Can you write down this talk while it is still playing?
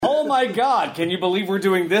my God, can you believe we're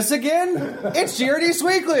doing this again? It's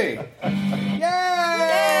GRDsWeekly. Yay!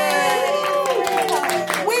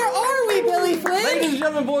 Where are we, Billy Flynn? Ladies and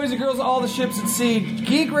gentlemen, boys and girls, all the ships at sea,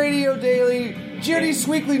 Geek Radio Daily,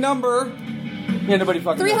 GRDsWeekly number. Yeah, nobody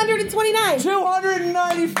fucking 329.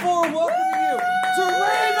 294. Welcoming you to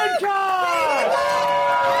RavenCon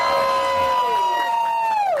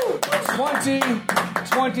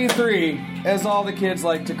 2023, as all the kids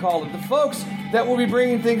like to call it. The folks that will be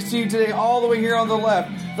bringing things to you today, all the way here on the left.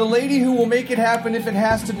 The lady who will make it happen if it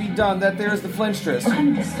has to be done. That there's the Flinchtress. What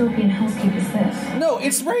kind of dystopian housekeep is this? No,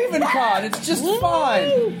 it's RavenCon. It's just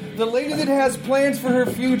fine. The lady that has plans for her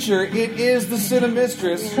future. It is the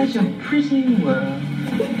Cinemistress. Such a pretty world.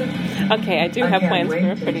 Okay, I do have plans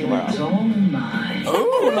for a pretty world. It's all mine.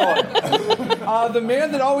 Oh, Lord. The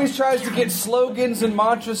man that always tries to get slogans and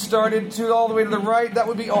mantras started to all the way to the right. That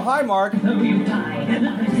would be, oh, hi, Mark. No, you died.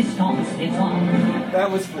 La resistance is on. That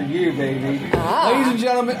was for you, baby. Ladies and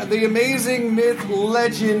gentlemen, the amazing myth,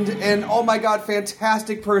 legend, and, oh my God,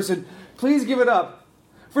 fantastic person. Please give it up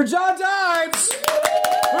for John Dimes!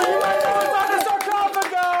 Who you might know as on the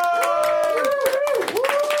sarcophagus!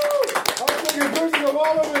 I'm taking pictures of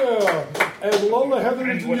all of you. And Lola Heather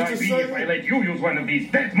Friends, used would to I be say... if I let you use one of these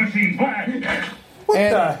death machines? What? What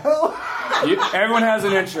the hell? Everyone has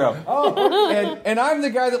an intro. And I'm the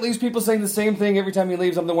guy that leaves people saying the same thing every time he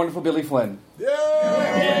leaves. I'm the wonderful Billy Flynn.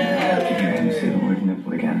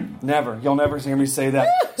 Never. You'll never hear me say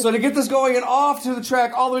that. So to get this going and off to the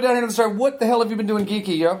track, all the way down here to the start, what the hell have you been doing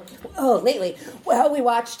geeky, yo? Oh, lately. Well, we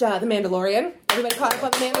watched The Mandalorian. Everybody caught up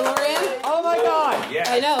on The Mandalorian? Oh my God! Yes.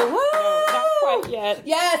 I know. Woo! Not quite yet.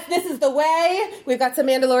 Yes, this is the way. We've got some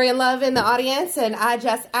Mandalorian love in the audience, and I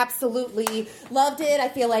just absolutely loved it. I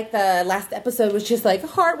feel like the last episode was just like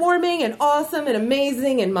heartwarming and awesome and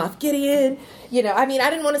amazing, and Moff Gideon. You know, I mean, I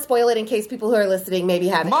didn't want to spoil it in case people who are listening maybe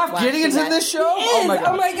haven't. Moff watched Gideon's it in this show? He Oh is. my God.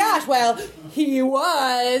 Oh my gosh. Well, he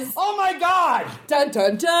was. Oh my God! Dun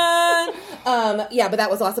dun dun. Yeah, but that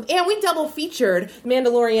was awesome, and we double featured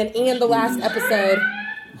Mandalorian and the last episode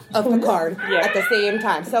of Picard at the same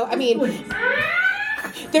time. So I mean,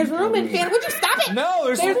 there's room in fan. Would you stop it? No,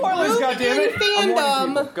 there's spoilers, room goddammit. in I'm warning fandom.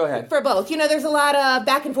 people. Go ahead. For both. You know, there's a lot of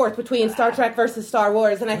back and forth between Star Trek versus Star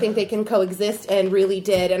Wars, and I think they can coexist, and really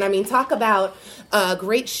did. And I mean, talk about a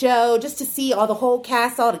great show just to see all the whole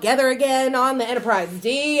cast all together again on the Enterprise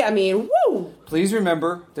D. I mean, woo! Please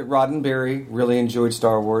remember that Roddenberry really enjoyed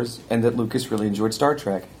Star Wars and that Lucas really enjoyed Star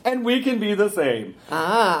Trek. And we can be the same.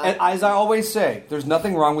 And as I always say, there's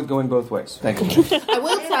nothing wrong with going both ways. Thank you. I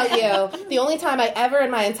will tell you, the only time I ever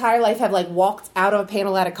in my entire life have walked out of a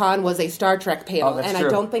panel at a con was a Star Trek panel, that's and true. I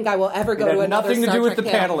don't think I will ever go It had to another nothing to Star do with Trek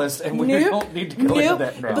the panel. panelists, and we don't need to go into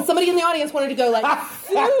that now. But somebody in the audience wanted to go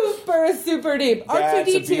super deep. That's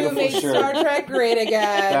a R2D2 beautiful made shirt. Star Trek great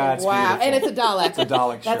again. That's wow, beautiful. and it's a Dalek. It's a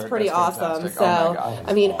Dalek That's shirt. pretty That's awesome. fantastic. So, Oh my God.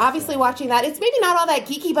 I mean, obviously watching that, it's maybe not all that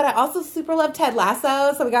geeky, but I also super love Ted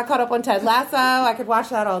Lasso. So we got caught up on Ted Lasso. I could watch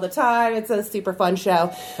that all the time. It's a super fun show.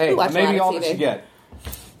 Hey, We watch a maybe lot all of that you TV. get.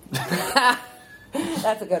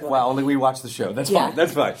 That's a good one. Well, only we watch the show. That's Yeah. fine.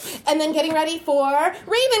 That's fine. And then getting ready for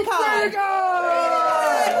RavenCon.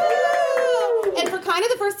 And for kind of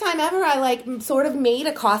the first time ever, I sort of made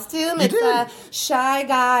a costume. You It's did. a shy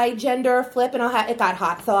guy gender flip, and it got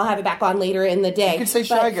hot, so I'll have it back on later in the day. You can say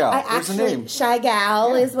But Shy Gal. I There's a actually, name. Shy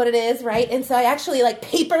Gal is what it is, right? And so I actually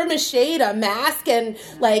paper machéed a mask and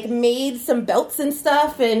made some belts and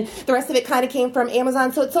stuff, and the rest of it kind of came from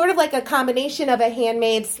Amazon. So it's sort of like a combination of a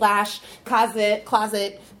handmade / closet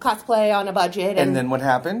cosplay on a budget. And then what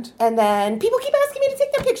happened? And then people keep asking me to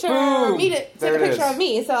take their picture, Boom! or me to take There a it picture is. of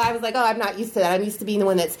me. So I was like, oh, I'm not used to that. I'm used to being the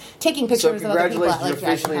one that's taking So pictures of other people congratulations, at you're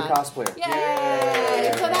officially a GRDsWeekly. cosplayer.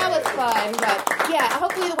 Yay! So that was fun. But yeah,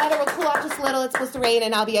 hopefully the weather will cool off just a little. It's supposed to rain,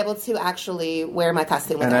 and I'll be able to actually wear my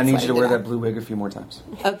costume. And I need you to wear that that. blue wig a few more times.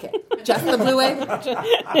 Okay, just the blue wig.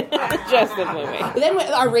 Just the movie. But then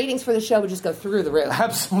our ratings for the show would just go through the roof.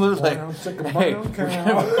 Absolutely. Hey.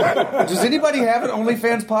 Does anybody have an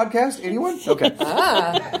OnlyFans podcast? Anyone? Okay.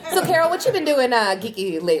 So Carol, what you been doing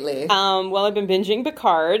geeky lately? Well, I've been binging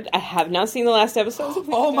Picard. I have not seen the last episodes of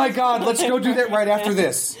Oh my God, let's go do that right after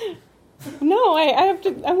this. No, I have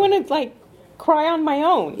to. I want to cry on my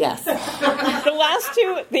own. Yes. The last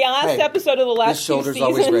Hey, episode of the last This 2 shoulder's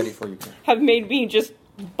seasons always ready for you. have made me just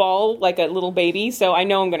bawl like a little baby. So I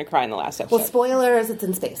know I'm going to cry in the last episode. Well, spoilers. It's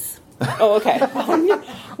in space. Oh, okay.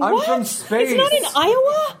 I'm from space. It's not in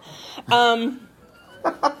Iowa.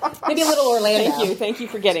 Maybe a little Orlando. Thank you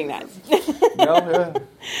for getting that. No,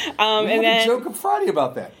 And we had a then joke on Friday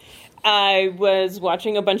about that. I was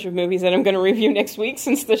watching a bunch of movies that I'm going to review next week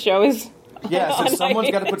since the show is Yeah, so someone's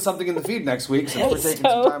got to put something in the feed next week since we're taking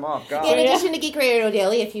some time off. God. In addition to Geek Radio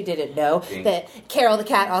Daily, if you didn't know, that Carol the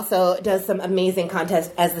Cat also does some amazing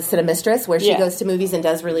contests as the Cinemistress, where she goes to movies and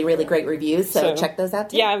does really, really great reviews. So check those out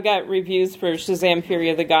too. Yeah, I've got reviews for Shazam! Fury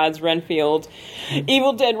of the Gods, Renfield,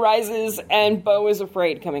 Evil Dead Rises, and Beau is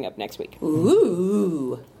Afraid coming up next week.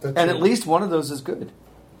 Ooh. And at least one of those is good.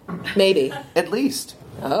 Maybe. At least.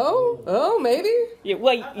 Oh, maybe? Yeah,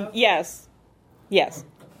 well, yes. Yes.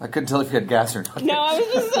 I couldn't tell if you had gas or not. No, I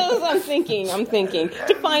was just, I'm thinking.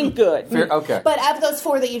 Define good. Fair, okay. But of those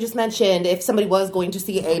 4 that you just mentioned, if somebody was going to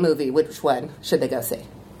see a movie, which one should they go see?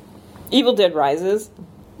 Evil Dead Rises,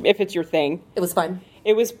 if it's your thing. It was fun.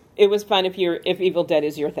 It was fun if Evil Dead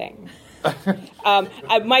is your thing.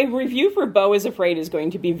 My review for Beau is Afraid is going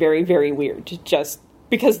to be very, very weird, just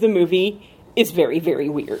because the movie is very, very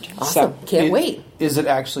weird. Awesome. So, Can't wait. Is it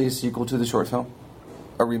actually a sequel to the short film?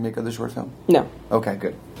 A remake of the short film? No. Okay,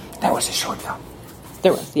 good. That was a short film.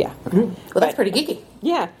 There was, yeah. Okay. Well, that's pretty geeky.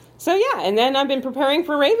 Yeah. So, yeah, and then I've been preparing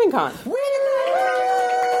for RavenCon.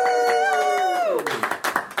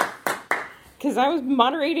 Because I was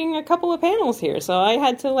moderating a couple of panels here, so I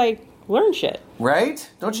had to, learn shit. Right?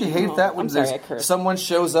 Don't you hate that when someone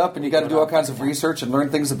shows up and you got to do all kinds of research and learn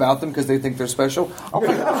things about them because they think they're special? Oh, my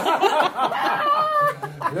God.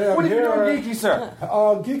 Yeah, what are you doing, Geeky, sir?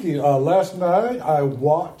 Geeky, last night I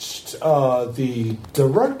watched the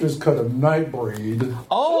director's cut of Nightbreed.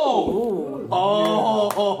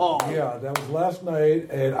 Yeah, that was last night,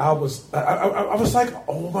 and I was like,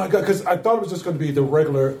 oh my God, because I thought it was just going to be the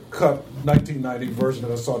regular cut 1990 version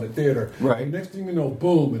that I saw in the theater. Right. And next thing you know,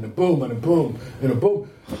 boom, and a boom, and a boom, and a boom.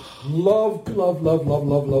 Love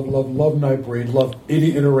Nightbreed. Love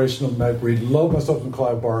any iteration of Nightbreed. Love myself and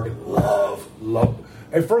Clive Barker. Love.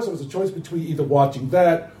 At first, it was a choice between either watching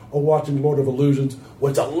that or watching Lord of Illusions,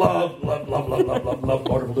 which I love Lord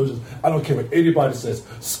of Illusions. I don't care what anybody says.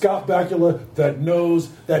 Scott Bakula, that nose,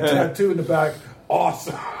 that tattoo in the back,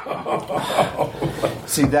 awesome.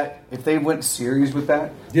 See, that if they went series with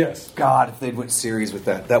that, yes. God, if they'd went series with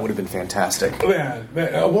that, that would have been fantastic. Man.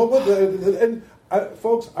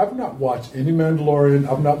 Folks, I've not watched any Mandalorian.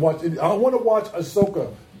 I've not watched any. I want to watch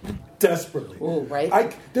Ahsoka. Desperately. Oh,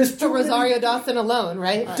 right. There's for Rosario Dawson alone,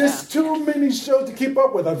 right? There's too many shows to keep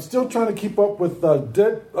up with. I'm still trying to keep up with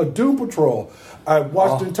Doom Patrol. I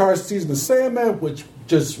watched the entire season of Sandman, which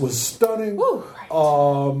just was stunning. Ooh,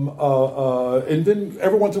 and then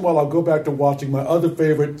every once in a while, I'll go back to watching my other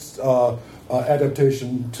favorite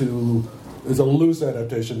adaptation to. Is a loose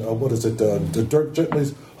adaptation. What is it? The Dirk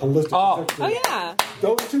Gently's Holistic Detective. Oh, yeah.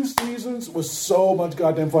 Those 2 seasons was so much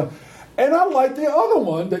goddamn fun. And I liked the other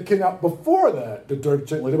one that came out before that, the Dirk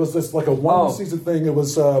Gently. It was just like a one-season thing. It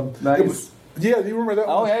was... nice. It was, yeah, you remember that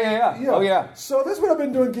one? Oh, yeah. Oh, yeah. So that's what I've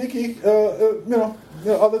been doing, Geeky.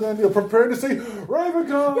 Other than preparing to see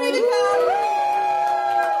RavenCon.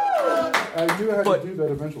 I knew I had to do that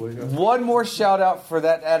eventually. Yeah. One more shout-out for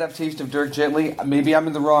that adaptation of Dirk Gently. Maybe I'm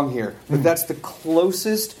in the wrong here, but that's the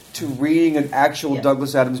closest to reading an actual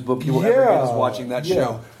Douglas Adams book you will ever get is watching that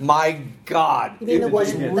show. My God. It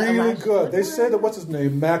was really good. They say that, what's his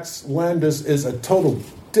name, Max Landis is a total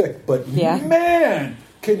dick, but man,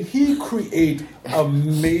 can he create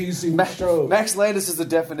amazing shows. Max Landis is the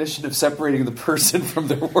definition of separating the person from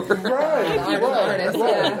their work. Right.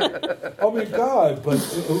 Oh my God. But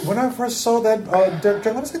when I first saw that Derek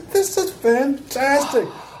Jones, I was like, this is fantastic.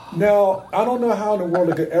 Now, I don't know how in the world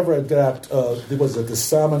they could ever adapt, the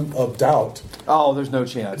Salmon of Doubt. Oh, there's no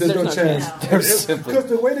chance. There's no chance. Because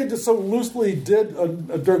the way they just so loosely did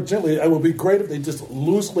Dirk Gently, it would be great if they just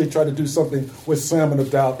loosely try to do something with Salmon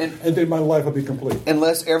of Doubt, and then my life would be complete.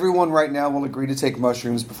 Unless everyone right now will agree to take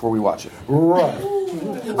mushrooms before we watch it. Right.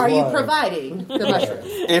 Are you providing the mushrooms?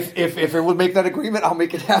 If it would make that agreement, I'll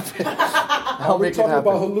make it happen. Are we talking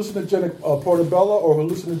about hallucinogenic portobello or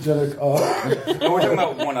hallucinogenic... We're talking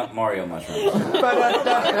about one-up Mario mushrooms.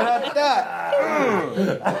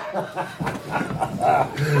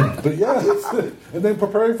 But yes, and then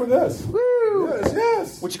preparing for this. Woo!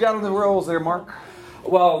 Yes. What you got on the rolls there, Mark?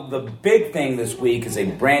 Well, the big thing this week is a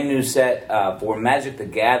brand new set for Magic the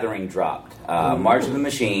Gathering dropped. March of the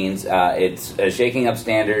Machines. It's shaking up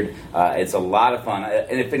standard. It's a lot of fun.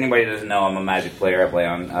 And if anybody doesn't know, I'm a Magic player. I play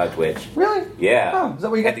on Twitch. Really? Yeah. Oh, is that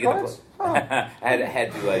where you get the cards? I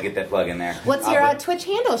had to get that plug in there. What's your Twitch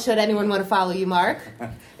handle, should anyone want to follow you, Mark?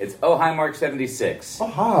 It's Hi Mark 76. Oh,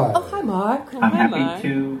 hi. Oh, hi, Mark. I'm happy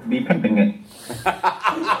to be pimping it.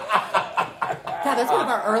 God, that's one of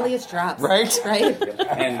our earliest drops. Right?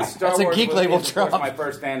 And Star That's Wars a geek label was, of course, drop. my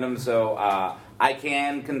first fandom, so I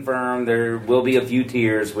can confirm there will be a few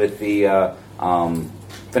tears with the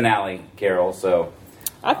finale, Carol. So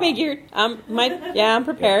I figured. I'm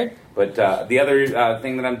prepared. But the other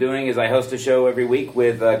thing that I'm doing is I host a show every week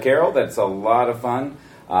with Carol. That's a lot of fun.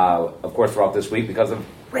 Of course, we're off this week because of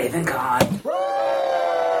RavenCon.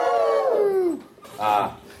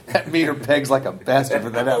 That meter pegs like a bastard for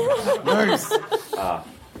that episode. Nice.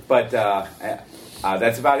 But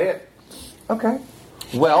that's about it. Okay.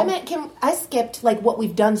 Well, I skipped like what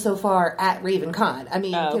we've done so far at RavenCon. I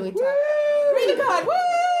mean, can we talk? RavenCon, woo!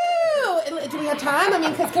 Do we have time? I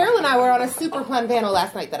mean, because Carol and I were on a super fun panel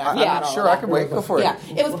last night that I forgot all sure, about. I can wait. Go for it. Yeah,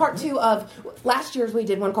 it was part 2 of last year's. We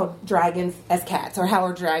did one called Dragons as Cats, or How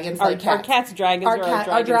Are Dragons Like Cats? Our cats dragons, our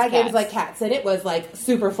dragons cats. like cats, and it was like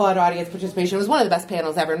super fun audience participation. It was one of the best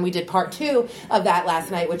panels ever, and we did part 2 of that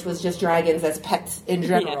last night, which was just dragons as pets in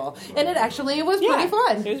general, and it actually was pretty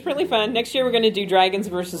fun. It was really fun. Next year we're going to do dragons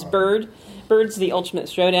versus birds, the ultimate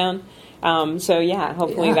showdown.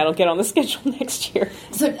 Hopefully that'll get on the schedule next year.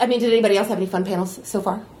 So, I mean, did anybody else have any fun panels so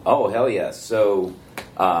far? Oh, hell yes. So,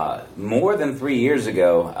 more than 3 years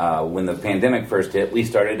ago, when the pandemic first hit, we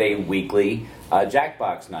started a weekly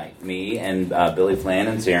Jackbox night. Me and Billy Flynn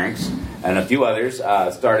and Syrinx and a few others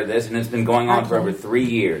started this, and it's been going on for over 3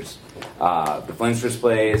 years. The Flintsters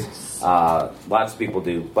plays, lots of people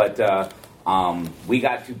do. But we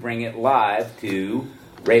got to bring it live to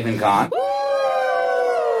RavenCon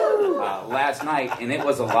last night, and it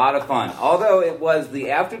was a lot of fun. Although it was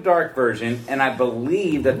the After Dark version, and I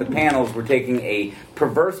believe that the panels were taking a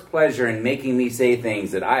perverse pleasure in making me say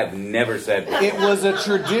things that I have never said before. it was a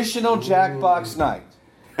traditional Jackbox night.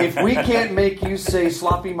 If we can't make you say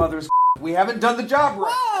sloppy mother's, we haven't done the job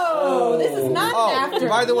right. Whoa, this is not an after.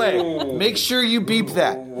 By the way, make sure you beep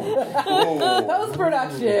that. Post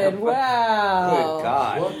production. Wow. Good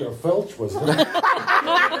God. What the felch was that?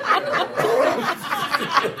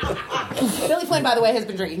 Billy Flynn, by the way, has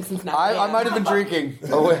been drinking since 9 I might have been drinking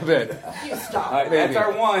a little bit. You stop. That's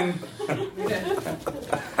our one.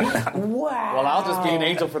 Wow. Well, I'll just be an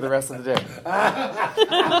angel for the rest of the day.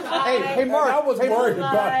 hey, Mark. I was worried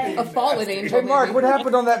about A fallen angel. Hey, Mark, what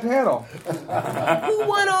happened on that panel? Who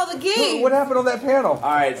won all the games? What happened on that panel? All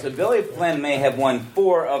right, so Billy Flynn may have won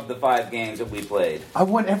 4 of the 5 games that we played. I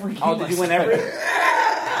won every game. Oh, did you win every?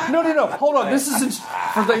 No. Hold on. This is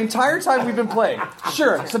for the entire time we've been playing.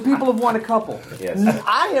 Sure, some people have won a couple. Yes.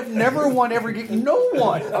 I have never won every game. No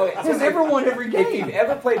one has ever won every If you've game.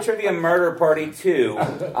 ever played Trivia Murder Party 2,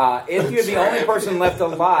 if you're the only person left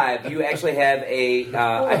alive, you actually have a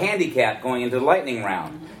handicap going into the lightning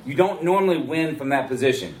round. You don't normally win from that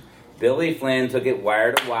position. Billy Flynn took it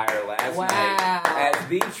wire to wire last night. As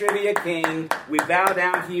the Trivia King, we bow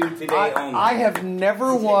down to you today only. I have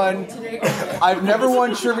never won. I've never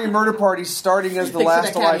won Trivia Murder Party starting as the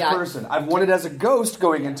last alive person. I've won it as a ghost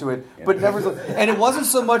going into it, but never. And it wasn't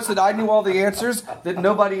so much that I knew all the answers that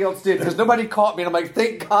nobody else did, because nobody caught me. And I'm like,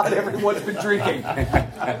 thank God everyone's been drinking.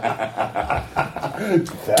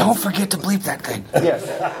 Don't forget to bleep that thing. Yes.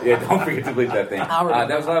 Yeah, don't forget to bleep that thing. That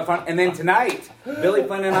was a lot of fun. And then tonight, Billy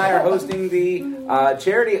Flynn and I are hosting the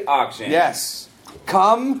charity auction. Yes.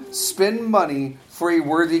 Come spend money for a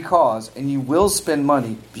worthy cause, and you will spend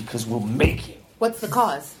money because we'll make you. What's the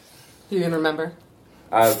cause? Do you even remember?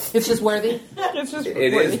 It's just worthy.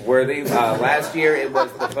 It is worthy. Last year it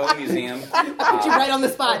was the Poe Museum. I put you right on the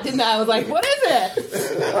spot, didn't I? I was like, what is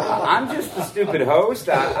it? I'm just the stupid host.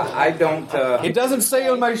 I don't... It doesn't say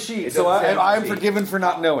on my sheet, so I'm forgiven for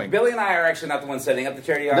not knowing. Billy and I are actually not the ones setting up the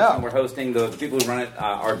charity auction. No. We're hosting. The people who run it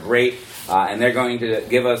are great, and they're going to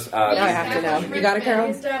give us... I have to know. You got it, Carol?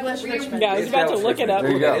 Established Richmond. Yeah, I was about to look it up.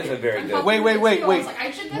 There you go. It is a very good...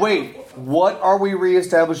 Wait. What are we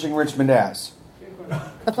reestablishing Richmond as?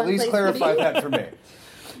 Please clarify that for me.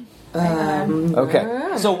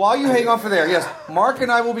 Okay. So while you hang on for there, yes, Mark and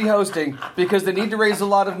I will be hosting because they need to raise a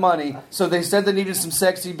lot of money. So they said they needed some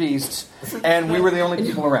sexy beasts, and we were the only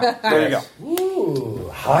people around. There you go. Ooh,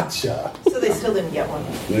 hotcha. So they still didn't get one.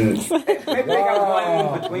 Maybe they got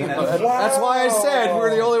one in between us. That's why I said we were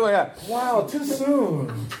the only way out. Wow, too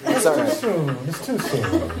soon. It's all right. It's too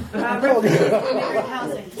soon. Immigrant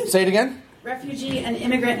housing. Say it again. Refugee and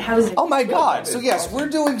immigrant housing. Oh my God. So yes, we're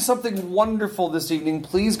doing something wonderful this evening.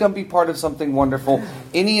 Please come be part of something wonderful.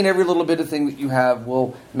 Any and every little bit of thing that you have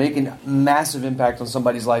will make a massive impact on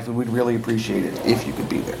somebody's life, and we'd really appreciate it if you could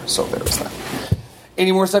be there. So there is that.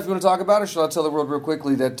 Any more stuff you want to talk about, or shall I tell the world real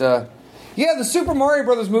quickly that, the Super Mario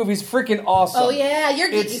Brothers movie is freaking awesome. Oh, yeah, you're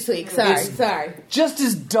Geeky this week. Sorry. Just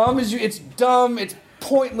as dumb as you... It's dumb, it's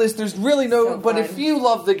pointless, there's really no... So but fun. if you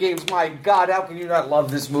love the games, my God, how can you not love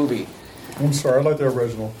this movie? I'm sorry, I like the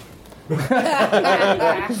original.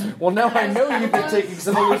 Well, now I know you've been taking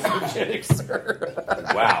some hallucinogenics, sir.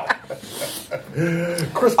 Wow.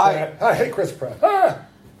 Chris Pratt. I hate Chris Pratt.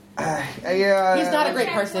 Yeah. He's not a great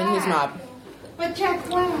person. He's not. But Jack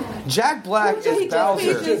Black. Jack Black is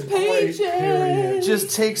Bowser. Peaches.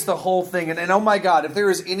 Just takes the whole thing, and oh my God, if there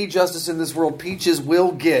is any justice in this world, Peaches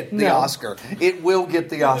will get the Oscar. It will get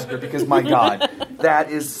the Oscar because my God, that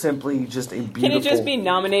is simply just a beautiful. Can it just be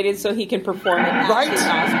nominated so he can perform it at Right? the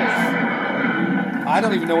Oscars? I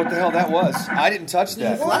don't even know what the hell that was. I didn't touch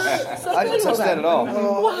that. I didn't touch that at all.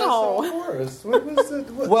 Wow. Of course. What was it?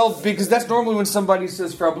 What? Well, because that's normally when somebody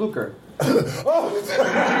says Frau Blucher.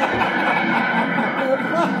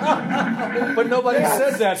 But nobody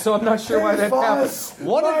said that, so I'm not sure why that happened.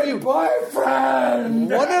 One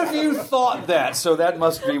of you thought that, so that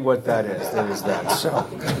must be what that is. There is that. So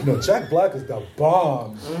No, Jack Black is the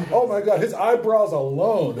bomb. Oh my God, his eyebrows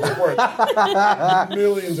alone is worth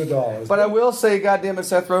millions of dollars. But I will say, goddamn it,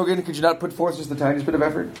 Seth Rogen, could you not put forth just the tiniest bit of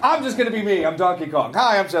effort? I'm just going to be me. I'm Donkey Kong.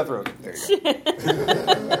 Hi, I'm Seth Rogen. There you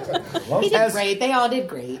go. He did great. They all did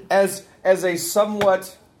great. As a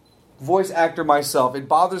somewhat voice actor myself, it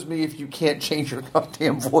bothers me if you can't change your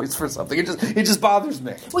goddamn voice for something. It just bothers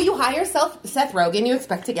me. Well, you hire Seth Rogen, you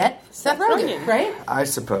expect to get Seth Rogen, right? I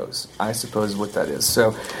suppose is what that is.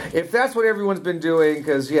 So if that's what everyone's been doing,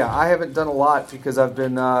 because I haven't done a lot because I've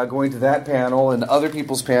been going to that panel and other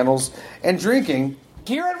people's panels and drinking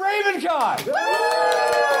here at RavenCon.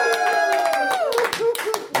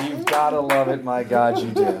 You've gotta love it, my God, you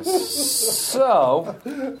do. So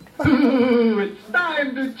It's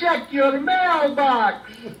time to check your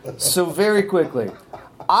mailbox. So very quickly,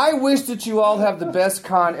 I wish that you all have the best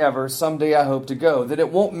con ever. Someday I hope to go. That it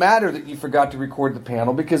won't matter that you forgot to record the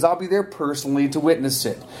panel because I'll be there personally to witness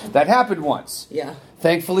it. That happened once. Yeah.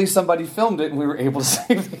 Thankfully, somebody filmed it and we were able to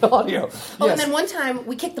save the audio. Oh, and then one time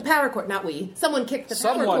we kicked the power cord. Not we. Someone kicked the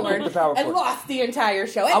power cord and lost the entire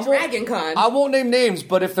show at DragonCon. I won't name names,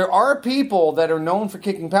 but if there are people that are known for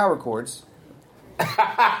kicking power cords.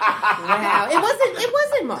 Wow. It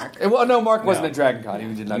wasn't Mark. No, Mark wasn't at DragonCon. He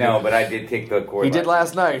did not. No, but I did kick the cord. He did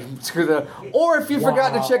last night. Or if you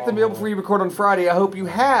forgot to check the mail before you record on Friday, I hope you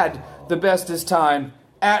had the bestest time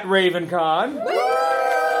at RavenCon.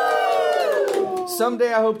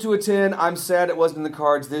 Someday I hope to attend. I'm sad it wasn't in the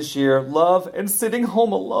cards this year. Love and sitting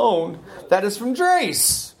home alone. That is from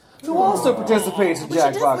Drace, who also participates in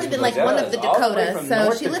Jackbox. Jackbox. She does live in one of the Dakotas,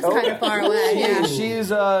 so she lives kind of far away. Yeah. She's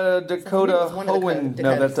Dakota Hohen.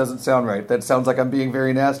 No, that doesn't sound right. That sounds like I'm being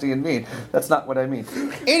very nasty and mean. That's not what I mean.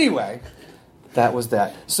 Anyway, that was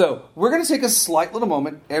that. So we're going to take a slight little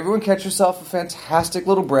moment. Everyone catch yourself a fantastic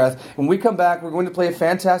little breath. When we come back, we're going to play a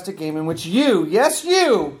fantastic game in which you, yes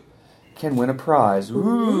you, can win a prize.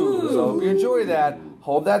 Ooh. So hope you enjoy that.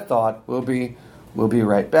 Hold that thought. We'll be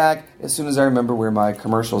right back as soon as I remember where my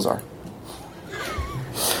commercials are.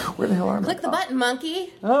 Where the hell are they? Click the button,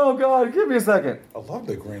 monkey. Oh, God, give me a second. I love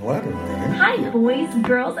the Green Lantern painting. Hi, boys,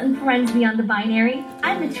 girls, and friends beyond the binary.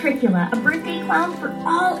 I'm Matricula, a birthday clown for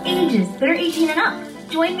all ages that are 18 and up.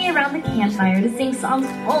 Join me around the campfire to sing songs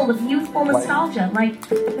full of youthful nostalgia, like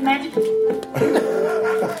The Magic...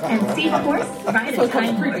 and see, of course, ride a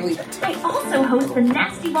time horse. I also host the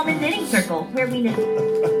Nasty Woman Knitting Circle, where we knit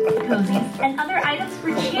cozies and other items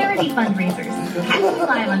for charity fundraisers. Catch me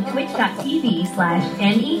live on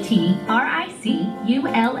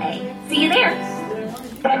twitch.tv/NETRICULA. See you there.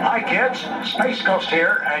 Hi kids, Space Ghost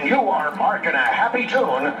here, and you are marking a happy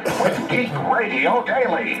tune with Geek Radio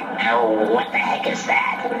Daily. Now, what the heck is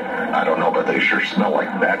that? I don't know, but they sure smell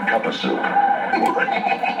like bad cup of soup.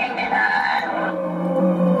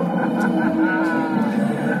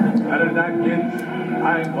 Better than kids,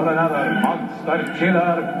 time for another monster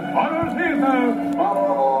killer horror theater.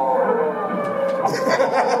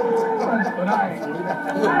 Tonight,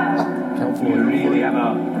 we really have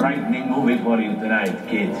a frightening movie for you tonight,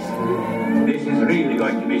 kids. This is really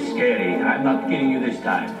going to be scary. I'm not kidding you this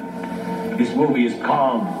time. This movie is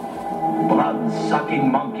called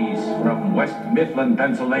Blood-Sucking Monkeys from West Mifflin,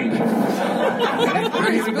 Pennsylvania.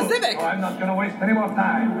 Pretty specific. I'm not going to waste any more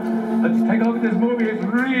time. Let's take a look at this movie. It's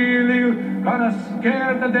really going to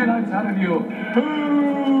scare the daylights out of you.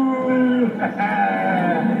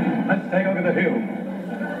 Let's take a look at the film.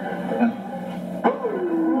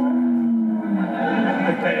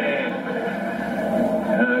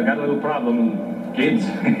 Got a little problem, kids.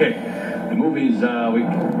 The movie's,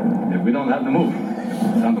 we don't have the movie.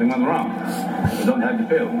 Something went wrong. We don't have the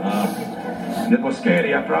film. It was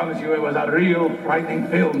scary, I promise you. It was a real frightening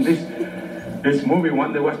film. This movie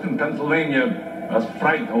won the Western Pennsylvania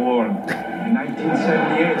Fright Award in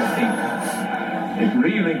 1978, I think. It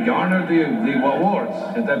really garnered the awards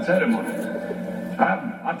at that ceremony.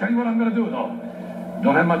 I'll tell you what I'm going to do, though.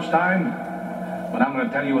 Don't have much time, but I'm going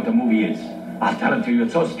to tell you what the movie is. I'll tell it to you.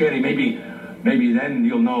 It's so scary, maybe Maybe then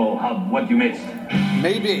you'll know what you missed.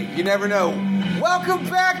 Maybe. You never know. Welcome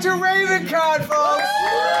back to RavenCon, folks!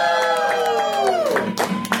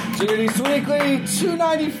 GRDsWeekly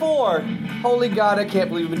 294. Holy God, I can't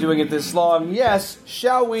believe we've been doing it this long. Yes,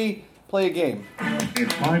 shall we play a game?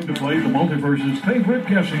 It's time to play the Multiverse's favorite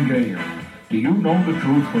guessing game. Do you know the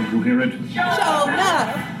truth when you hear it? Show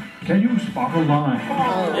enough. Can you spot a line?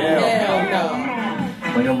 Hell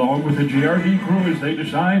no. Play along with the GRD crew as they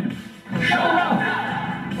decide, show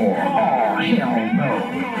enough, or oh, hell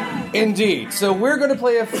no. Indeed. So we're going to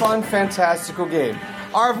play a fun, fantastical game.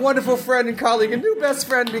 Our wonderful friend and colleague, a new best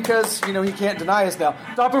friend because, he can't deny us now,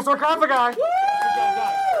 Dr. Sarcophagi,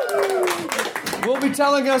 will be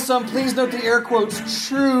telling us some, please note the air quotes,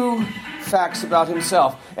 true facts about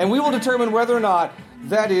himself. And we will determine whether or not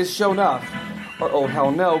that is show enough or oh hell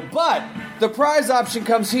no. But the prize option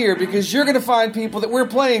comes here because you're going to find people that we're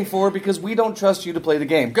playing for because we don't trust you to play the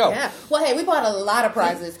game. Go. Yeah. Well, hey, we bought a lot of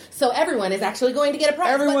prizes, so everyone is actually going to get a prize.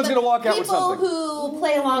 Everyone's going to walk out with something. People who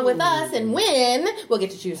play along with us and win will get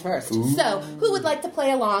to choose first. Ooh. So, who would like to play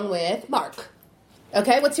along with Mark?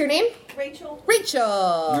 Okay, what's your name? Rachel.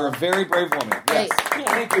 Rachel. You're a very brave woman. Yes.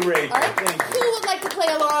 Thank you, Rachel. All right. Who would like to play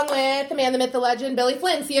along with the man, the myth, the legend, Billy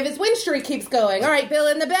Flynn? See if his win streak keeps going. All right, Bill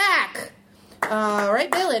in the back. All right,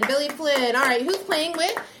 Bill and Billy Flynn. All right, who's playing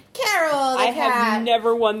with Carol the I cat? have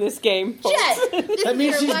never won this game, folks. Jet, this That is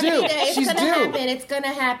means your she's lucky due. day. It's She's gonna due. happen. It's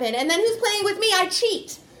gonna happen. And then who's playing with me? I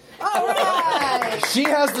cheat. All right. She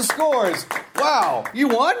has the scores. Wow. You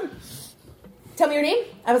won? Tell me your name.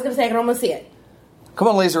 I was gonna say I can almost see it. Come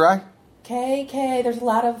on, Laser Eye. KK. There's a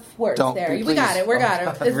lot of words Don't there. be, We got it. We got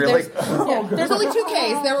it. Really? There's only 2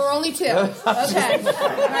 Ks. There were only 2. Okay. All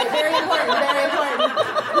right. Very important. Very important.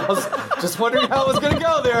 I was just wondering how it was going to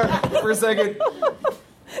go there for a second.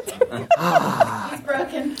 He's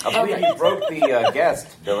broken. I believe you broke the guest,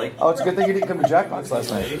 Billy. Oh, it's a good thing you didn't come to Jackbox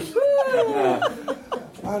last night.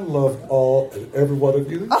 I love all and every one of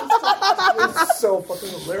you. It's so fucking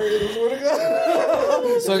hilarious.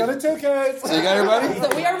 So you got it too, guys. So you got everybody?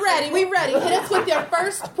 So we are ready. We ready. Hit us with your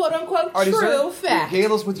first quote-unquote true fact.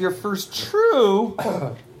 Hail us with your first true.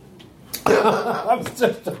 I'm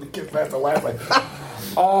just trying to get back to laughing.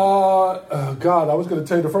 God, I was going to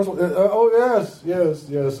tell you the first one.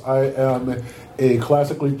 Yes. I am a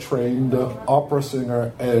classically trained opera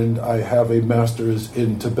singer, and I have a master's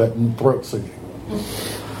in Tibetan throat singing.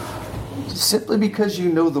 Simply because you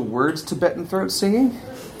know the words Tibetan throat singing,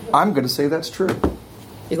 I'm going to say that's true.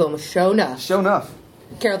 You're going with show enough. Show enough.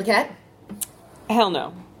 Carol the cat? Hell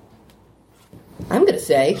no. I'm going to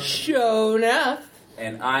say show enough.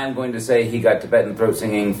 And I'm going to say he got Tibetan throat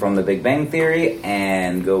singing from The Big Bang Theory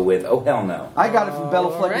and go with oh hell no. I got it from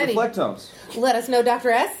Bella Fleck and the Alrighty. Flecktones. Let us know, Dr.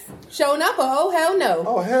 S. Showing up? Oh, hell no.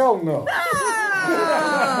 Oh, hell no.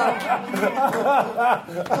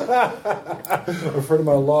 A friend of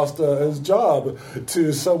mine lost his job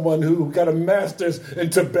to someone who got a master's in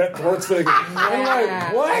Tibet throat singing. I'm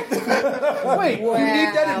like, what? Wait, you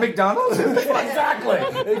need that at McDonald's?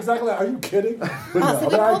 Exactly. Are you kidding? But So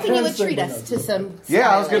we I were hoping can you would sing treat with us that. to some Yeah,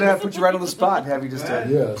 I was going to silence. put you right on the spot and have you just tell.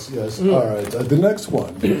 Yes. All right. The next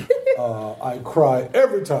one. I cry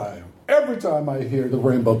every time I hear the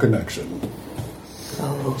Rainbow Connection.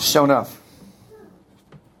 Show enough.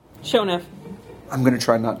 Show enough. I'm going to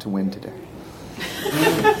try not to win today.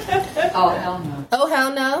 Oh, hell no. Oh,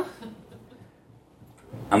 hell no.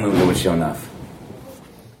 I'm going to go with show enough.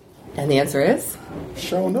 And the answer is?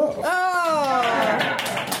 Show enough. Oh!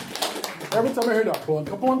 Every time I hear that, plunk.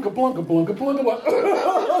 Have you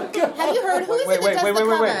heard who is it that does the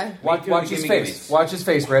cover? Watch his face. Watch his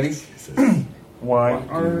face. Ready? Why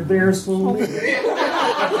are there so many? No.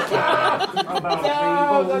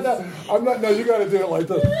 I'm not. No, you got to do it like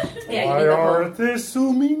this. Why are there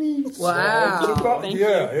so many? Wow.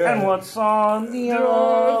 Yeah. And what's on the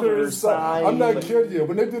other side? I'm not kidding you.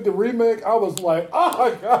 When they did the remake, I was like, oh my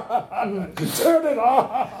God, turn it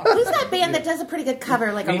off. Who's that band that does a pretty good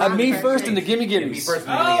cover, like a rock Me version? first and the Gimme Me Gimmes. first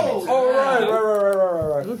and the Gimmes. Oh,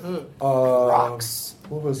 right. Rocks.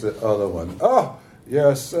 What was the other one? Oh,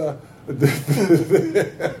 yes.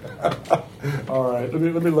 All right, let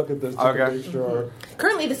me look at this to make sure.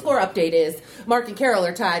 Currently, the score update is Mark and Carol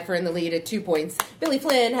are tied for in the lead at 2 points. Billy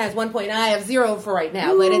Flynn has 1 point. I have 0 for right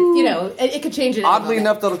now, but it could change it. Oddly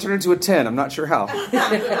enough, that'll turn into a 10. I'm not sure how.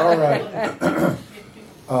 All right.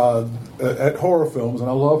 At horror films, and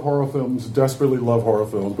I love horror films, desperately love horror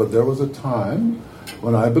films, but there was a time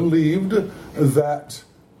when I believed that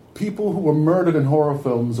people who were murdered in horror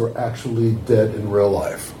films are actually dead in real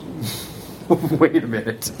life. Wait a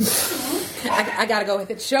minute. I gotta go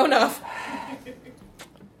with it. Show enough.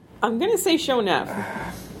 I'm going to say show enough.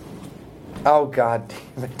 Oh, God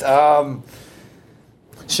damn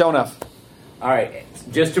it. Show enough. All right.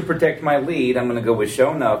 Just to protect my lead, I'm going to go with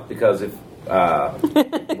show enough because if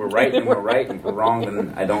we're right, then we're right, and if we're wrong,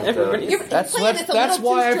 then I don't. That's why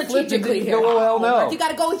I flipped it. Didn't go, oh, hell no. You got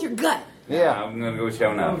to go with your gut. Yeah. I'm going to go with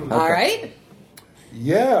show enough. Okay. All right.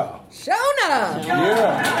 Yeah. Shona!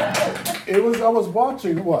 Yeah. I was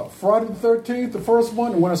watching, Friday the 13th, the first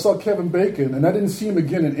one, and when I saw Kevin Bacon, and I didn't see him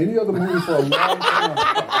again in any other movie for a long time.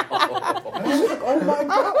 And I was like, oh my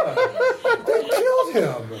God, they killed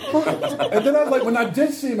him. And then I was like, when I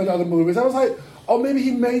did see him in other movies, I was like, oh, maybe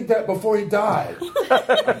he made that before he died. I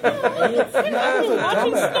was a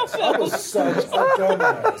dumbass. I was such a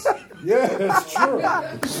dumbass. Yeah, it's true.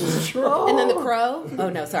 It's true. And then The Crow? Oh,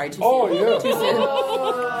 no, sorry. Too soon. Oh, yeah. Too soon.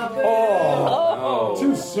 Oh,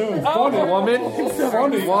 too soon. Funny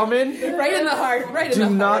woman. Right in the heart. Right in the heart. Do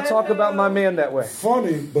not talk about my man that way.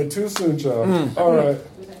 Funny, but too soon, child. All right.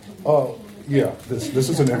 Oh, yeah, this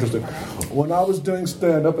is an interesting. When I was doing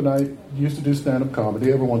stand-up, and I used to do stand-up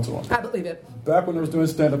comedy every once in a while. I believe it. Back when I was doing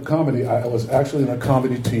stand-up comedy, I was actually in a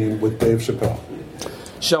comedy team with Dave Chappelle.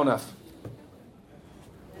 Show enough.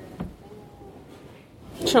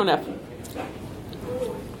 Show enough.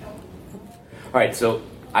 All right, so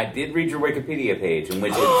I did read your Wikipedia page in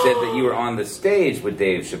which it said that you were on the stage with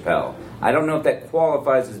Dave Chappelle. I don't know if that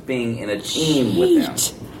qualifies as being in a team with him.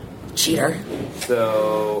 Cheater.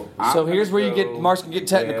 So here's where Mark's can get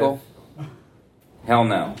technical. Hell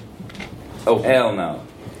no. Oh, hell no.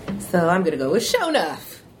 So I'm going to go with Shona.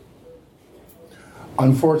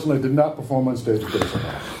 Unfortunately, I did not perform on stage with Dave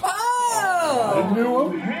Chappelle. Oh! I knew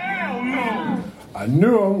him. Hell no! I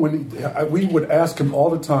knew him when we would ask him all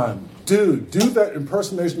the time, dude, do that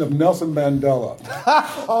impersonation of Nelson Mandela.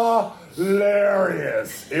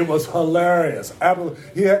 Hilarious. It was hilarious.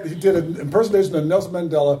 He did an impersonation of Nelson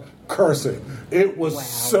Mandela cursing. It was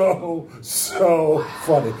so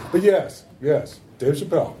funny. But yes, Dave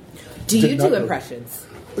Chappelle. Do you do impressions?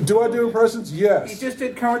 Do I do impressions? Yes. You just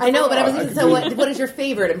did current. I know, but I was thinking, so what is your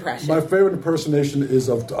favorite impression? My favorite impersonation is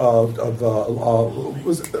of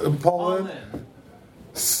was it Paul Lynn?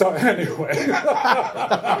 So anyway.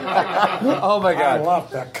 Oh my God. I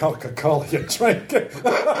love that Coca-Cola you're drinking. Is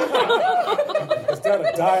that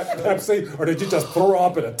a Diet Pepsi, or did you just throw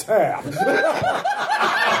up in a tap? Can we do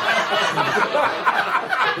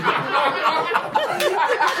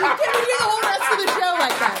the whole rest of the show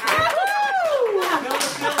like that?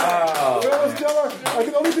 Phyllis Diller. I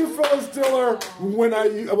can only do Phyllis Diller when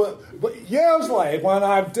usually when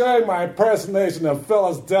I'm doing my impersonation of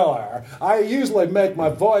Phyllis Diller, I usually make my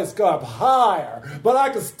voice go up higher, but I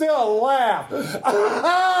can still laugh.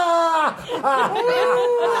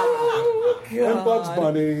 And Bugs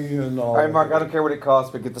Bunny and all. All right, Mark, I don't care what it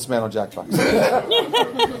costs, but get this man on Jackbox.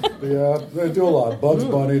 Yeah, they do a lot. Bugs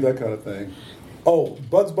Bunny, that kind of thing. Oh,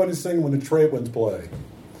 Bugs Bunny singing when the trade winds play.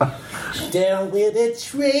 Down where the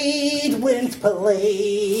trade winds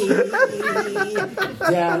play,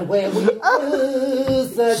 down where we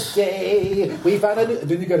lose a day, we find a new.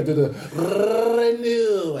 Then you got to do the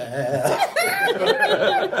renewal.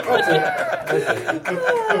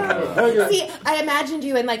 See, I imagined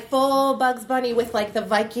you in like full Bugs Bunny with like the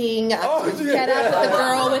Viking get up with the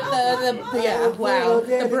girl with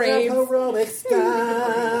the braids. Heroic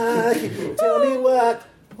stock. Tell me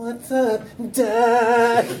what's up,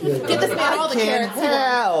 Doc? Get this man all the carrots.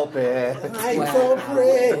 Help it. I'm so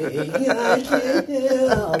afraid I can't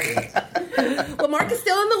help it. Well, Mark is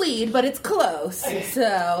still in the lead, but it's close. So,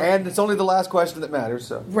 and it's only the last question that matters.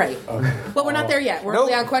 So right. Well, we're not there yet. We're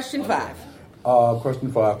only on question 5.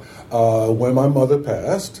 Question 5. When my mother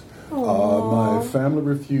passed, my family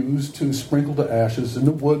refused to sprinkle the ashes in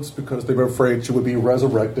the woods because they were afraid she would be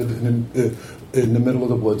resurrected in the middle of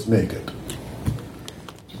the woods naked.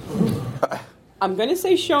 I'm going to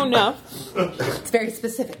say show enough. It's very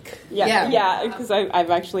specific. Yeah, because I've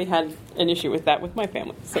actually had an issue with that with my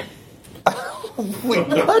family. So. Wait,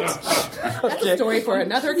 what? That's a story for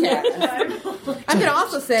another cast. I'm going to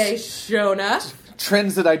also say show enough.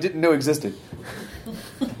 Trends that I didn't know existed.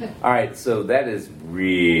 All right, so that is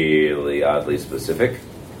really oddly specific,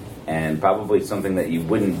 and probably something that you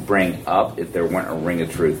wouldn't bring up if there weren't a ring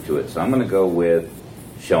of truth to it. So I'm going to go with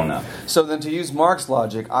show enough. So then, to use Mark's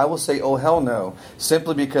logic, I will say, "Oh hell no!"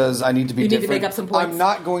 Simply because I need to be different. You need to make up some points. I'm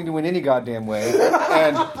not going to win any goddamn way,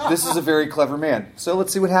 and this is a very clever man. So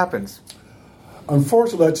let's see what happens.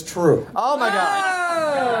 Unfortunately, that's true. Oh my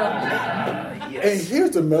God! Yes. And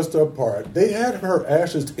here's the messed up part: they had her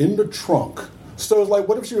ashes in the trunk. So it's like,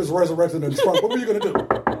 what if she was resurrected in the trunk? What were you going to do?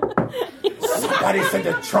 Why they send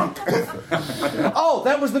the trunk? Oh,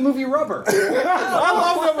 that was the movie Rubber. I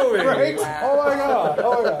love that movie. Right? Oh my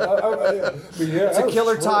god. It's a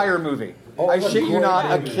killer tire movie. I shit you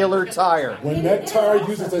not, a killer tire. When that tire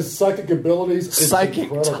uses its psychic abilities, it's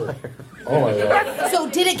incredible. Tire. Oh my god. So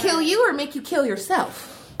did it kill you or make you kill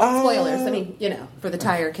yourself? Spoilers. I mean, for the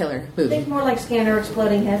tire killer movie. Think more like Scanner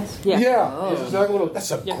Exploding Heads. Yeah. That's exactly what that's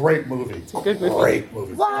a great movie. It's a good movie. Great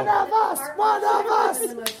movie. One of us. In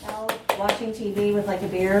the motel, watching TV with like a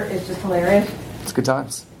beer is just hilarious. It's good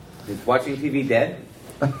times. Is watching TV dead?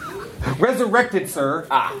 Resurrected, sir.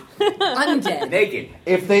 Undead. Naked.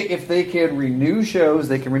 If they can renew shows,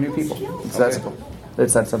 they can renew people. It's that simple.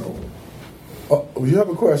 It's that simple. You have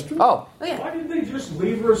a question? Oh. Yeah. Why didn't they just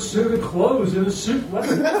leave her a suit of clothes in a suit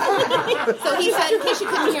leather? So he said, in case you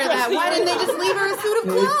couldn't hear that, why didn't they just leave her a suit of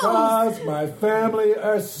clothes? Because my family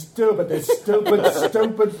are stupid. They're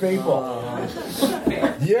stupid people.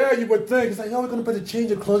 Yeah, you would think. It's like, we're going to put a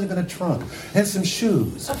change of clothing in a trunk and some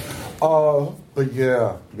shoes. But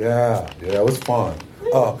yeah, it was fun.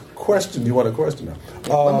 Question, you want a question now?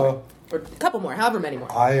 Or a couple more, however many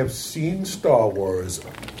more. I have seen Star Wars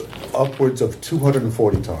upwards of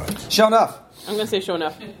 240 times. Show enough. I'm going to say show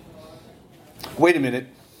enough. Wait a minute.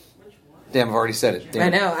 Damn, I've already said it. Damn. I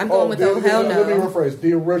know. I'm going with hell no. Let me rephrase.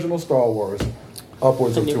 The original Star Wars,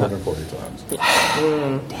 upwards of 240 times.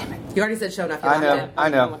 Damn it. You already said show enough. I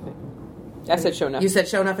know. I said show enough. You said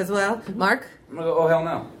show enough as well? Mark? I'm going to go, oh, hell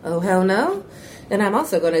no. Oh, hell no. And I'm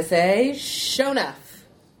also going to say show enough.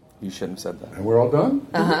 You shouldn't have said that. And we're all done?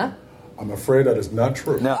 Uh-huh. I'm afraid that is not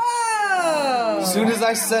true. No. Oh! As soon as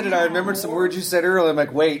I said it, I remembered some words you said earlier. I'm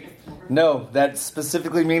like, wait, no, that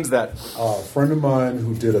specifically means that. A friend of mine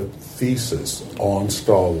who did a thesis on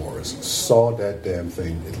Star Wars saw that damn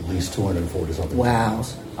thing at least 240 something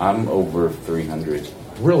times. I'm over 300.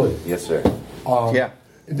 Really? Yes, sir. Yeah.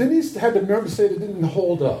 And then he had the nerve to say it didn't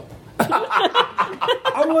hold up.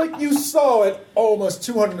 I'm like, you saw it almost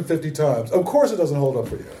 250 times. Of course it doesn't hold up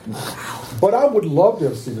for you. But I would love to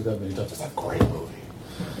have seen it that many times. It's a great movie.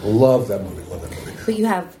 Love that movie. But you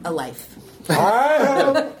have a life. I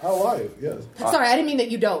have a life, yes. Sorry, I didn't mean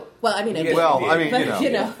that you don't. Well, I mean, I do. Well, I mean, But,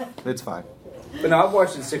 you know. It's fine. But no, I've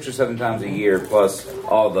watched it 6 or 7 times a year, plus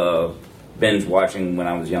all the binge watching when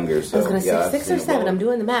I was younger. So, I was going to say I've 6 seen or it 7. well. I'm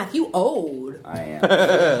doing the math. You old. I am.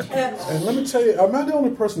 And let me tell you, I'm not the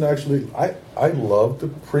only person actually. I love the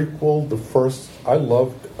prequel. The first, I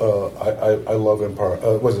loved. I love Empire.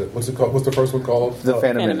 What's it called? What's the first one called? The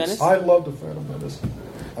Phantom Menace. I love the Phantom Menace.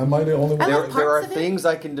 Am I the only one? There are things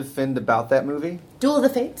I can defend about that movie. Duel of the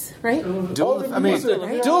Fates, right? Duel of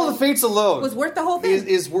the Fates alone was worth the whole thing.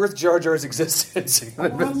 Is worth Jar Jar's existence. It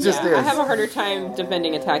just is. I have a harder time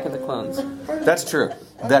defending Attack of the Clones. That's true.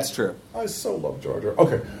 That's true. I so love Jar Jar.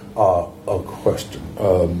 Okay, a question.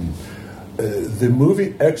 The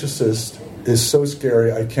movie Exorcist is so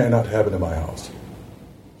scary I cannot have it in my house.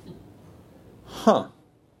 Huh.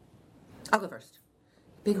 I'll go first.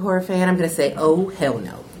 Big horror fan, I'm going to say, oh, hell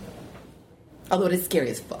no. Although it is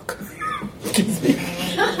scary as fuck.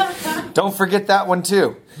 Don't forget that one,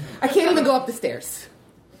 too. I can't even go up the stairs.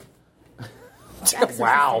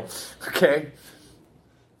 Wow. Okay.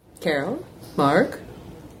 Carol? Mark?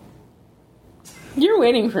 You're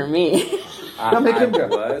waiting for me. I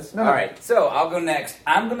was. All right, so I'll go next.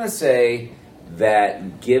 I'm going to say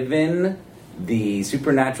that given the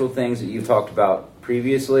supernatural things that you've talked about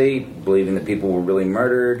previously, believing that people were really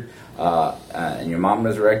murdered, and your mom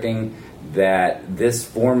resurrecting, that this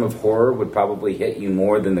form of horror would probably hit you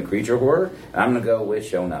more than the creature horror. And I'm going to go with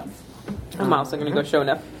show enough. I'm also going to go show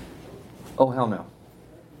enough. Oh, hell no.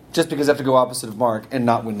 Just because I have to go opposite of Mark and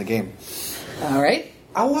not win the game. All right.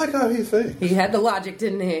 I like how he thinks. He had the logic,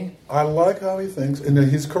 didn't he? I like how he thinks, and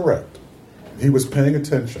he's correct. He was paying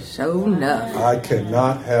attention. Show enough. I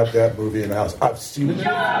cannot have that movie in the house. I've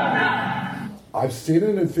seen it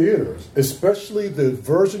in theaters, especially the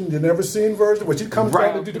version, the never seen version, where she comes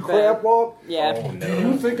down to do the crab walk. Yeah. Oh, no. Do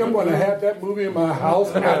you think I'm going to have that movie in my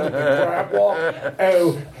house and I do the crab walk?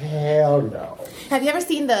 Oh, hell no. Have you ever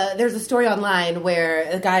seen there's a story online where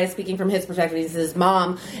a guy is speaking from his perspective. He says his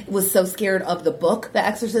mom was so scared of the book, The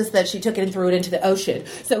Exorcist, that she took it and threw it into the ocean.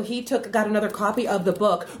 So he got another copy of the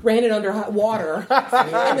book, ran it under hot water,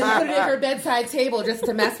 and then put it in her bedside table just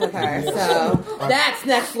to mess with her. So that's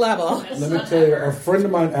next level. Let me tell you, a friend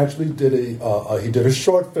of mine actually did a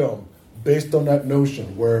short film based on that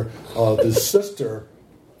notion where the sister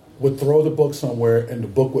would throw the book somewhere and the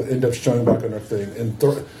book would end up showing back on her thing.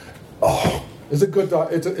 And It's a good.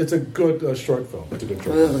 It's a good short film. It's a good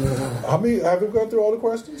short film. Have we gone through all the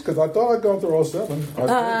questions? Because I thought I'd gone through all 7.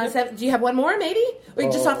 Do you have one more, maybe? Or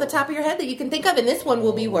just off the top of your head that you can think of? And this one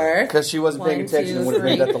will be worth... Because she wasn't paying attention and would have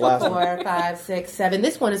read at the last 4, 5, 6, 7.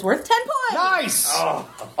 This one is worth 10 points. Nice!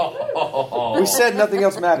 We said nothing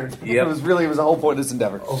else mattered. Yep. It was the whole point of this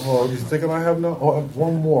endeavor. Oh, you thinking I have no... Oh,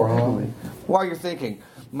 one more, huh? While you're thinking,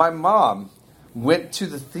 my mom went to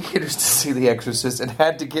the theaters to see The Exorcist and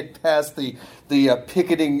had to get past the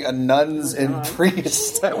picketing nuns and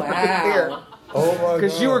priests that were there. Oh my God.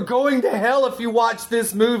 Because you were going to hell if you watched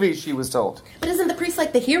this movie, she was told. But isn't the priest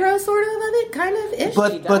like the hero, sort of it? Kind of ish?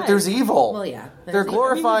 But there's evil. Well, yeah. They're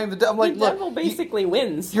glorifying the devil. Like, the devil basically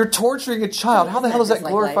wins. You're torturing a child. How the hell is that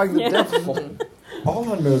glorifying the devil?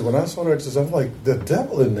 All I know is when I saw The Exorcist, I'm like, the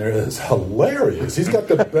devil in there is hilarious. He's got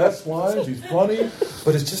the best lines. He's funny,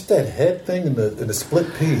 but it's just that head thing and the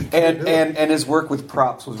split pea. And his work with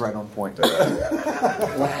props was right on point.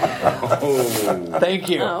 Thank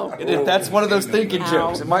you. That's one of those thinking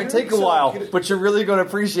jokes. It might take a while, but you're really going to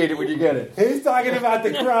appreciate it when you get it. He's talking about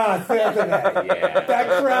the cross, isn't it?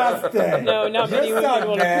 That cross thing. No, not many women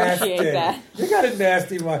will appreciate that. You got a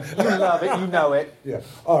nasty one. You love it. You know it. Yeah.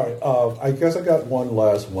 All right. I guess I got one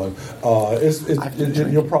last one.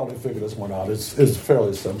 You'll probably figure this one out. It's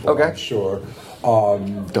fairly simple, okay. I'm sure.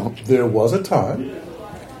 There was a time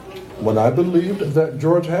when I believed that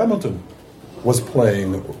George Hamilton was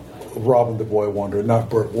playing Robin the Boy Wonder, not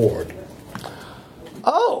Burt Ward.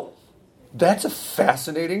 Oh, that's a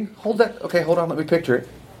fascinating... Hold on, let me picture it.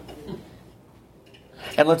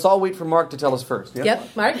 And let's all wait for Mark to tell us first. Yeah?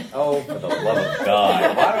 Yep, Mark? Oh, for the love of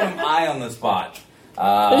God. Why am I on the spot?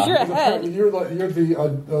 There's your head. You're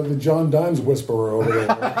the John Dimes whisperer over there.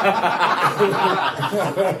 I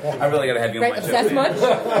really got to have you on my show. Obsessed much?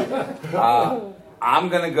 I'm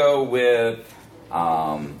going to go with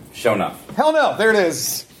Show Enough. Hell no, there it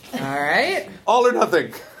is. All right. All or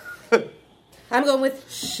nothing. I'm going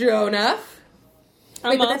with Show Enough.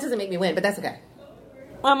 Wait, but that doesn't make me win, but that's okay.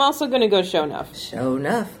 I'm also going to go Show Enough. Show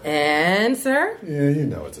Enough. And, sir? Yeah, you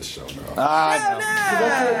know it's a Show Enough.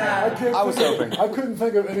 I was hoping. I couldn't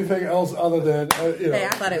think of anything else other than, Hey, I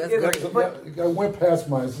thought it was great. I went past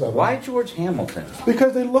myself. Why George Hamilton?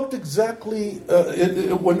 Because they looked exactly...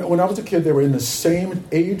 when I was a kid, they were in the same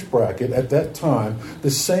age bracket at that time,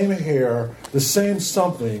 the same hair, the same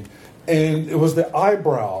something, and it was the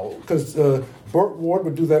eyebrow, because... Burt Ward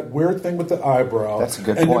would do that weird thing with the eyebrow. That's a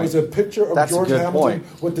good point. And point. there was a picture of George Hamilton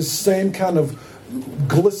with the same kind of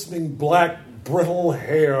glistening black, brittle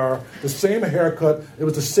hair, the same haircut. It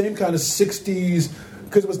was the same kind of 60s,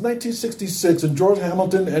 because it was 1966, and George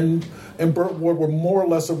Hamilton and Burt Ward were more or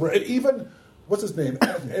less... even, what's his name?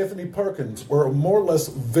 Anthony Perkins were more or less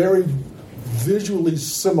very... visually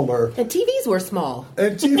similar. And TVs were small.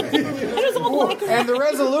 And TV... and the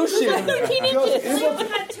resolution. Everyone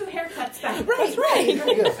had 2 haircuts back. Right.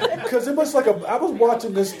 Because it was like I was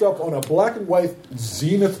watching this stuff on a black and white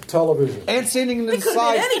Zenith television. And standing in the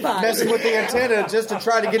side, messing with the antenna just to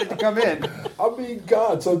try to get it to come in. I mean,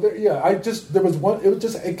 God. So, there was one...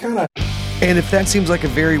 It kind of... And if that seems like a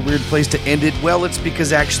very weird place to end it, well, it's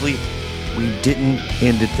because actually we didn't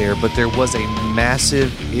end it there, but there was a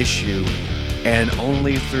massive issue. And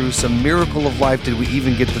only through some miracle of life did we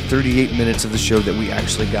even get the 38 minutes of the show that we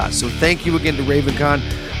actually got. So thank you again to RavenCon,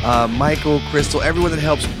 Michael, Crystal, everyone that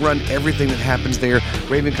helps run everything that happens there.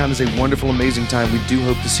 RavenCon is a wonderful, amazing time. We do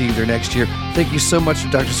hope to see you there next year. Thank you so much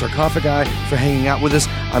to Dr. Sarcophagi for hanging out with us.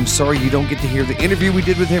 I'm sorry you don't get to hear the interview we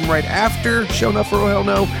did with him right after Show Enough or Oh Hell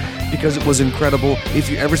No, because it was incredible.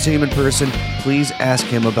 If you ever see him in person, please ask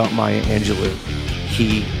him about Maya Angelou.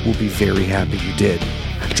 He will be very happy you did.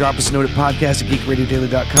 Drop us a note at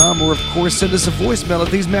podcast@geekradiodaily.com, or of course send us a voicemail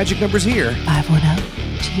at these magic numbers here.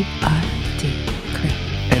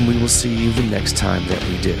 510-GRD. And we will see you the next time that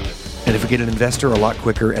we do. And if we get an investor, a lot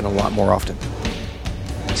quicker and a lot more often.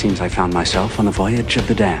 Seems I found myself on a voyage of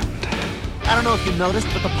the damned. I don't know if you noticed,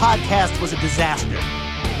 but the podcast was a disaster.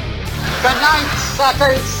 Good night,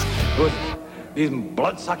 suckers. Good. These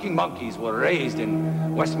blood-sucking monkeys were raised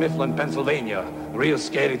in West Mifflin, Pennsylvania, real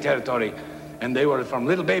scary territory. And they were from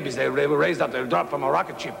little babies. They were raised up. They were dropped from a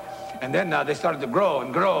rocket ship. And then they started to grow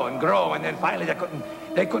and grow and grow. And then finally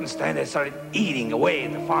they couldn't stand it. They started eating away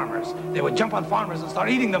the farmers. They would jump on farmers and start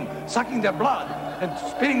eating them, sucking their blood and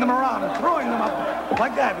spinning them around and throwing them up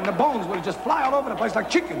like that. And the bones would just fly all over the place like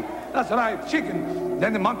chicken. That's right, chicken.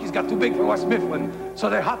 Then the monkeys got too big for West Mifflin. So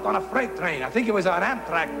they hopped on a freight train. I think it was an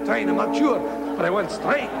Amtrak train. I'm not sure. But they went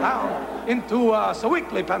straight down into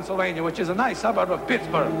GRDsWeekly, Pennsylvania, which is a nice suburb of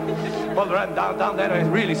Pittsburgh. Well, down there, it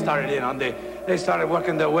really started in on they started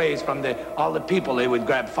working their ways from all the people. They would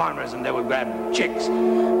grab farmers, and they would grab chicks,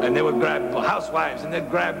 and they would grab housewives, and they'd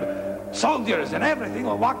grab soldiers and everything.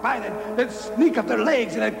 Would walk by, and they'd sneak up their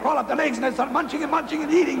legs, and they'd crawl up their legs, and they'd start munching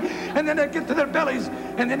and eating, and then they'd get to their bellies,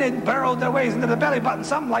 and then they'd burrow their ways into the belly button.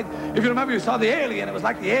 Something like, if you remember, you saw the alien, it was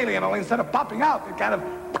like the alien, only instead of popping out, it kind of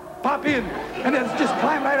pop in, and then just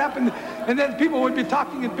climb right up, and then people would be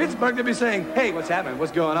talking in Pittsburgh, they'd be saying, hey, what's happening?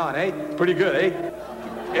 What's going on, eh? Pretty good, eh?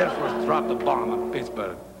 Air Force dropped a bomb on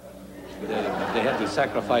Pittsburgh. They had to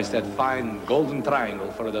sacrifice that fine golden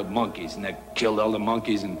triangle for the monkeys, and they killed all the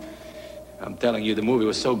monkeys, and I'm telling you, the movie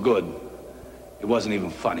was so good, it wasn't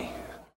even funny.